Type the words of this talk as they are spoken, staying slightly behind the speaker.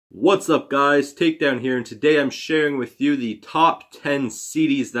What's up guys, Takedown here, and today I'm sharing with you the top 10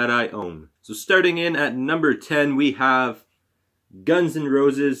 CDs that I own. So starting in at number 10 we have Guns N'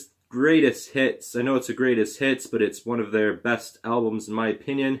 Roses' Greatest Hits. I know it's a greatest hits, but it's one of their best albums in my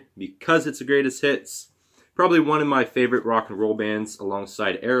opinion because it's a greatest hits. Probably one of my favorite rock and roll bands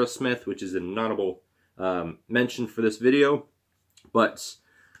alongside Aerosmith, which is an honorable mention for this video. But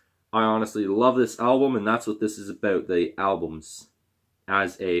I honestly love this album, and that's what this is about, the albums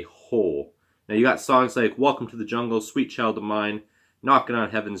as a whole. Now you got songs like Welcome to the Jungle, Sweet Child of Mine, Knocking on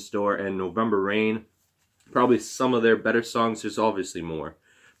Heaven's Door, and November Rain. Probably some of their better songs, there's obviously more.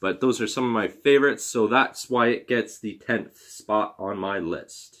 But those are some of my favorites, so that's why it gets the 10th spot on my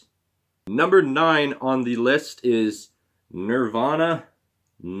list. Number 9 on the list is Nirvana,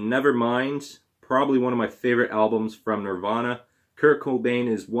 Nevermind. Probably one of my favorite albums from Nirvana. Kurt Cobain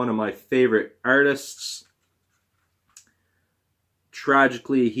is one of my favorite artists.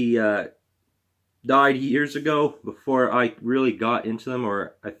 Tragically, he died years ago before I really got into them,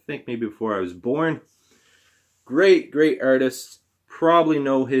 or I think maybe before I was born. Great artist. Probably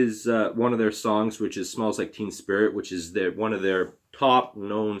know his one of their songs, which is Smells Like Teen Spirit, which is one of their top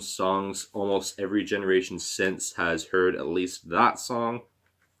known songs. Almost every generation since has heard at least that song.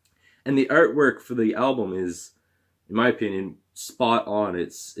 And the artwork for the album is, in my opinion, spot on.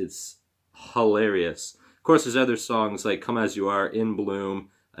 It's hilarious. Of course, there's other songs like Come As You Are, In Bloom,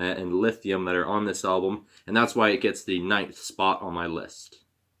 and Lithium that are on this album, and that's why it gets the 9th spot on my list.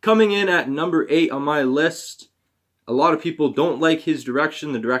 Coming in at number 8 on my list, a lot of people don't like his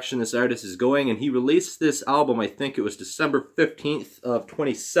direction, the direction this artist is going, and he released this album, I think it was December 15th of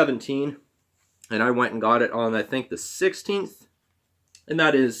 2017, and I went and got it on, I think, the 16th, and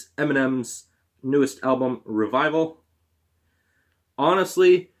that is Eminem's newest album, Revival.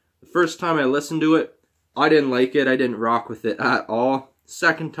 Honestly, the first time I listened to it, I didn't like it. I didn't rock with it at all.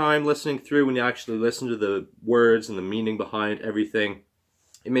 Second time listening through, when you actually listen to the words and the meaning behind everything,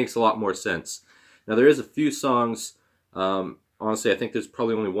 it makes a lot more sense. Now there is a few songs, honestly I think there's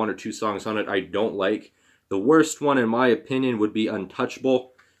probably only 1 or 2 songs on it I don't like. The worst one in my opinion would be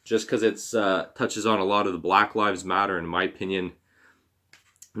Untouchable, just because it touches on a lot of the Black Lives Matter, and in my opinion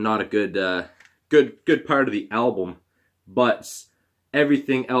not a good part of the album. But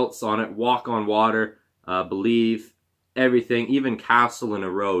everything else on it, Walk on Water, Believe, everything, even Castle and a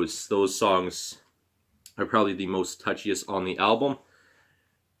Rose, those songs are probably the most touchiest on the album.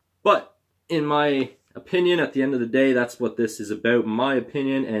 But in my opinion, at the end of the day, that's what this is about, in my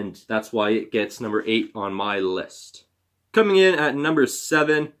opinion, and that's why it gets number 8 on my list. Coming in at number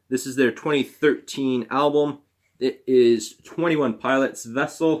 7, this is their 2013 album. It is 21 Pilots'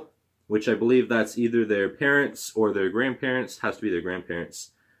 Vessel, which I believe that's either their parents or their grandparents, has to be their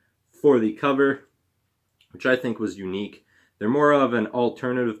grandparents, for the cover, which I think was unique. They're more of an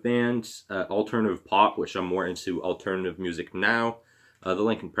alternative band, alternative pop, which I'm more into alternative music now, the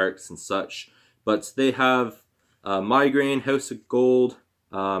Linkin Parks and such. But they have Migraine, House of Gold,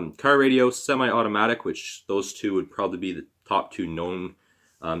 Car Radio, Semi-Automatic, which those two would probably be the top 2 known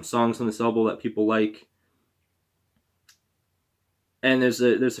songs on this album that people like. And there's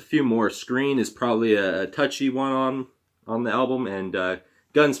a few more. Screen is probably a touchy one on the album, and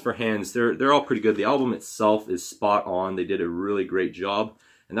Guns for Hands, they're all pretty good. The album itself is spot on. They did a really great job,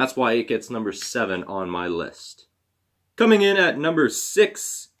 and that's why it gets number 7 on my list. Coming in at number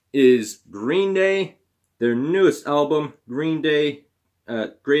 6 is Green Day, their newest album, Green Day,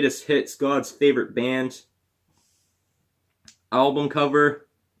 Greatest Hits, God's Favorite Band. Album cover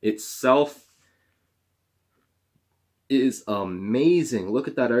itself is amazing. Look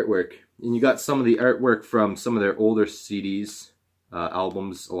at that artwork. And you got some of the artwork from some of their older CDs,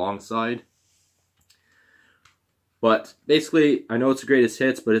 albums alongside. But basically, I know it's the greatest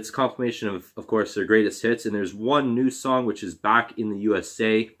hits, but it's a compilation of course, their greatest hits. And there's one new song, which is Back in the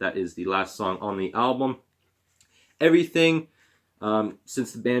USA. That is the last song on the album. Everything,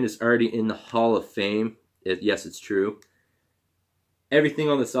 since the band is already in the Hall of Fame, yes, it's true. Everything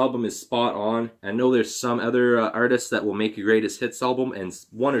on this album is spot on. I know there's some other artists that will make a greatest hits album, and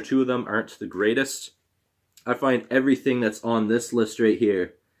 1 or 2 of them aren't the greatest. I find everything that's on this list right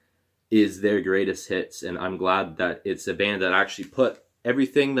here is their greatest hits, and I'm glad that it's a band that actually put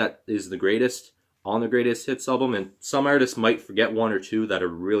everything that is the greatest on the greatest hits album. And some artists might forget 1 or 2 that are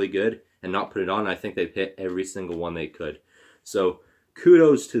really good and not put it on. I think they've hit every single one they could. So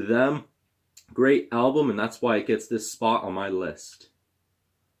kudos to them. Great album, and that's why it gets this spot on my list.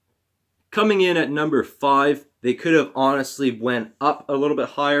 Coming in at number 5, they could have honestly went up a little bit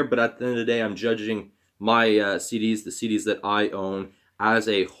higher, but at the end of the day, I'm judging my CDs, the CDs that I own, as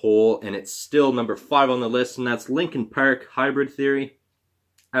a whole, and it's still number 5 on the list, and that's Linkin Park, Hybrid Theory.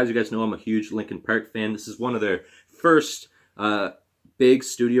 As you guys know, I'm a huge Linkin Park fan. This is one of their first big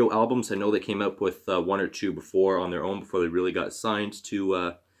studio albums. I know they came up with one or two before on their own before they really got signed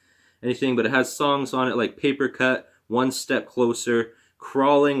to anything, but it has songs on it like Paper Cut, One Step Closer,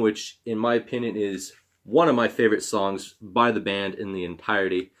 Crawling, which in my opinion is one of my favorite songs by the band in the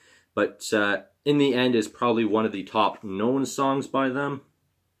entirety, but in the end is probably one of the top known songs by them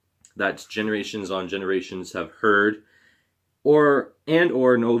that generations on generations have heard or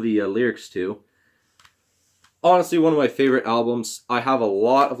know the lyrics to. Honestly, one of my favorite albums. I have a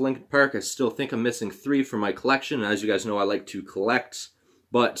lot of Linkin Park. I still think I'm missing 3 from my collection. As you guys know, I like to collect.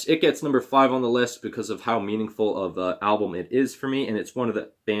 But it gets number 5 on the list because of how meaningful of an album it is for me. And it's one of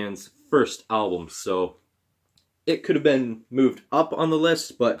the band's first albums. So it could have been moved up on the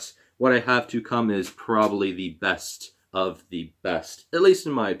list. But what I have to come is probably the best of the best. At least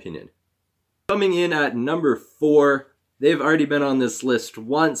in my opinion. Coming in at number 4. They've already been on this list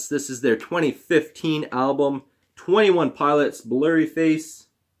once. This is their 2015 album, 21 Pilots, Blurry Face.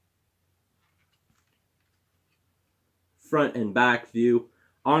 Front and back view.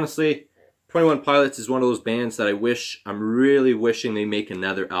 Honestly, 21 Pilots is one of those bands that I'm really wishing they make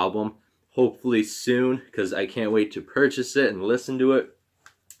another album. Hopefully soon, because I can't wait to purchase it and listen to it.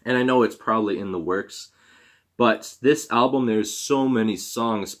 And I know it's probably in the works. But this album, there's so many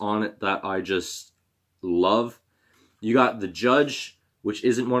songs on it that I just love. You got The Judge, which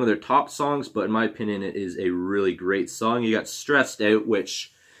isn't one of their top songs, but in my opinion, it is a really great song. You got Stressed Out,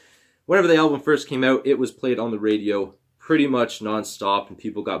 which, whenever the album first came out, it was played on the radio pretty much non-stop, and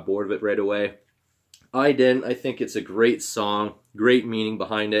people got bored of it right away. I didn't. I think it's a great song, great meaning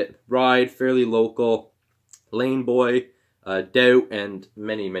behind it. Ride, Fairly Local, Lane Boy, Doubt, and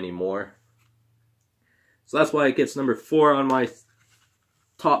many, many more. So that's why it gets number 4 on my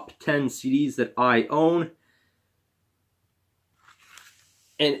top 10 CDs that I own.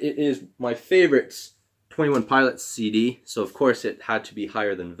 And it is my favorite 21 Pilots CD, so of course it had to be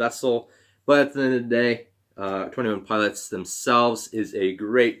higher than Vessel. But at the end of the day, 21 Pilots themselves is a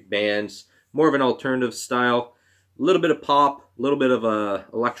great band. More of an alternative style. A little bit of pop, a little bit of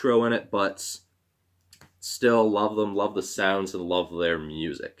electro in it, but still love them, love the sounds, and love their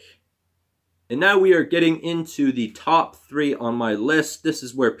music. And now we are getting into the top 3 on my list. This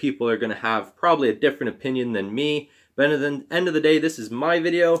is where people are going to have probably a different opinion than me. But at the end of the day, this is my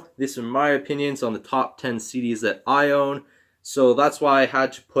video. These are my opinions on the top 10 CDs that I own. So that's why I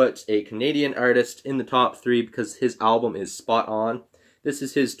had to put a Canadian artist in the top 3 because his album is spot on. This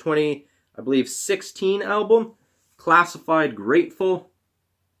is his 2016 album, Classified Grateful.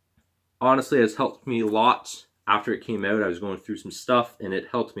 Honestly, it has helped me a lot. After it came out, I was going through some stuff and it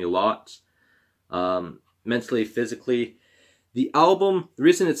helped me a lot. Mentally, physically. The album, the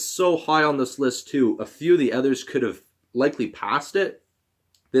reason it's so high on this list too, a few of the others could have likely passed it.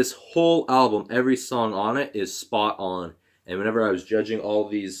 This whole album, every song on it is spot on. And whenever I was judging all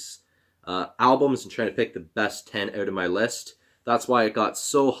these albums and trying to pick the best 10 out of my list, that's why it got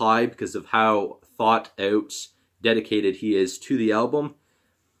so high, because of how thought out, dedicated he is to the album.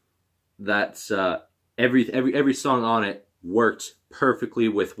 That's every song on it worked perfectly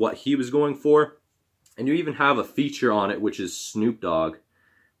with what he was going for. And you even have a feature on it, which is Snoop Dogg,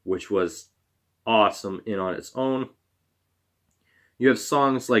 which was awesome in on its own. You have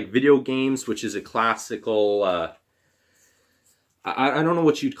songs like Video Games, which is a classical, I don't know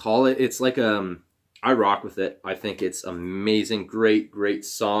what you'd call it. It's like, I rock with it. I think it's amazing. Great, great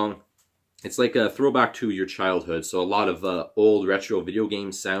song. It's like a throwback to your childhood. So a lot of old retro video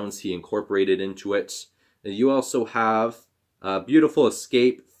game sounds he incorporated into it. And you also have Beautiful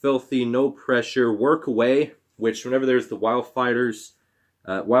Escape, Filthy, No Pressure, Work Away, which whenever there's the wildfires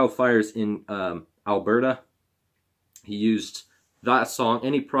in Alberta, he used that song.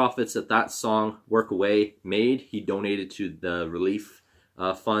 Any profits that that song, Work Away, made, he donated to the relief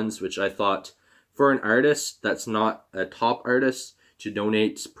funds, which I thought, for an artist that's not a top artist, to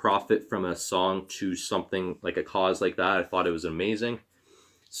donate profit from a song to something like a cause like that, I thought it was amazing.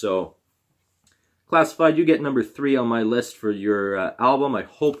 So Classified, you get number 3 on my list for your album. I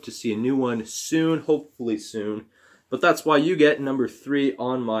hope to see a new one soon, hopefully soon. But that's why you get number 3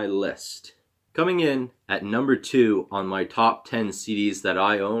 on my list. Coming in at number 2 on my top 10 CDs that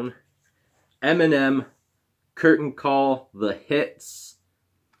I own, Eminem, Curtain Call, The Hits.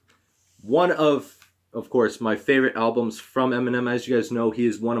 One of course, my favorite albums from Eminem. As you guys know, he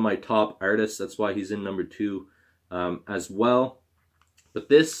is one of my top artists. That's why he's in number 2 as well. But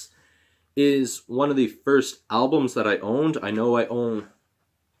this is one of the first albums that I owned. I know I own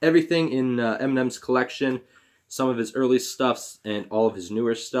everything in Eminem's collection, some of his early stuffs and all of his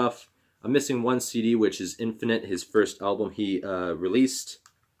newer stuff. I'm missing one CD, which is Infinite, his first album he released.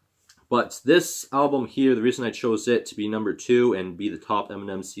 But this album here, the reason I chose it to be number 2 and be the top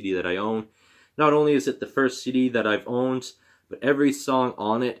Eminem CD that I own, not only is it the first CD that I've owned, but every song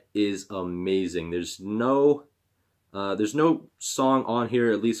on it is amazing. There's no song on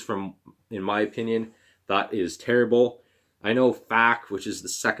here, at least in my opinion, that is terrible. I know Fact, which is the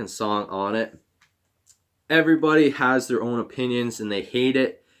second song on it, everybody has their own opinions and they hate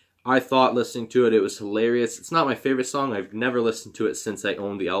it. I thought listening to it, it was hilarious. It's not my favorite song. I've never listened to it since I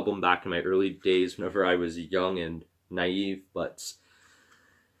owned the album back in my early days whenever I was young and naive. But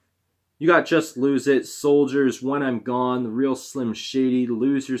you got Just Lose It, Soldiers, When I'm Gone, The Real Slim Shady,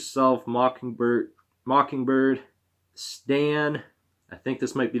 Lose Yourself, Mockingbird, Stan. I think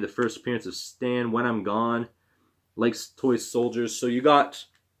this might be the first appearance of Stan, When I'm Gone, Likes Toy Soldiers. So you got,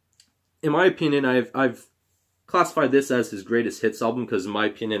 in my opinion, I've classified this as his greatest hits album because, in my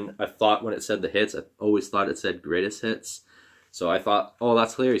opinion, I thought when it said the hits, I always thought it said greatest hits. So I thought, oh,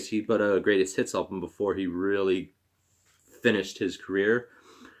 that's hilarious. He put a greatest hits album before he really finished his career.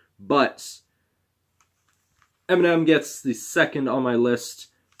 But Eminem gets the second on my list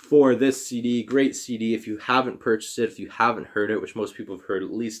for this CD. Great CD. If you haven't purchased it, if you haven't heard it, which most people have heard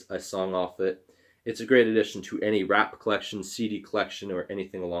at least a song off it, it's a great addition to any rap collection, CD collection, or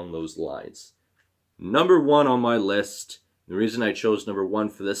anything along those lines. Number 1 on my list, the reason I chose number 1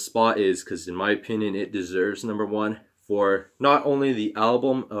 for this spot is because, in my opinion, it deserves number 1 for not only the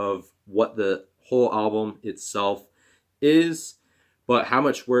album of what the whole album itself is, but how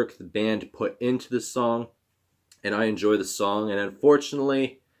much work the band put into the song. And I enjoy the song, and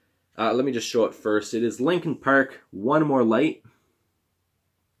unfortunately, let me just show it first. It is Linkin Park, One More Light.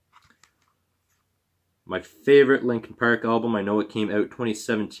 My favorite Linkin Park album. I know it came out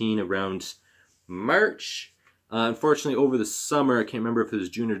 2017 around March. Unfortunately, over the summer, I can't remember if it was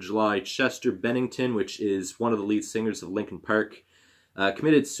June or July, Chester Bennington, which is one of the lead singers of Linkin Park,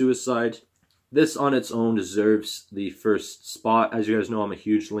 committed suicide. This on its own deserves the first spot. As you guys know, I'm a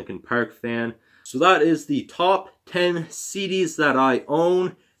huge Linkin Park fan. So that is the top 10 CDs that I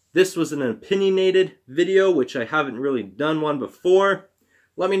own. This was an opinionated video, which I haven't really done one before.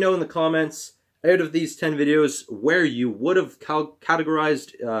 Let me know in the comments, out of these 10 videos, where you would have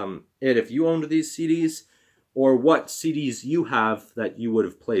categorized it if you owned these CDs, or what CDs you have that you would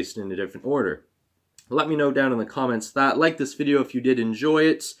have placed in a different order. Let me know down in the comments that. Like this video if you did enjoy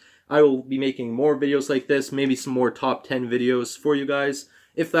it. I will be making more videos like this, maybe some more top 10 videos for you guys,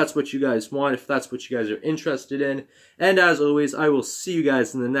 if that's what you guys want, if that's what you guys are interested in. And as always, I will see you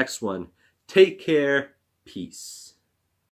guys in the next one. Take care. Peace.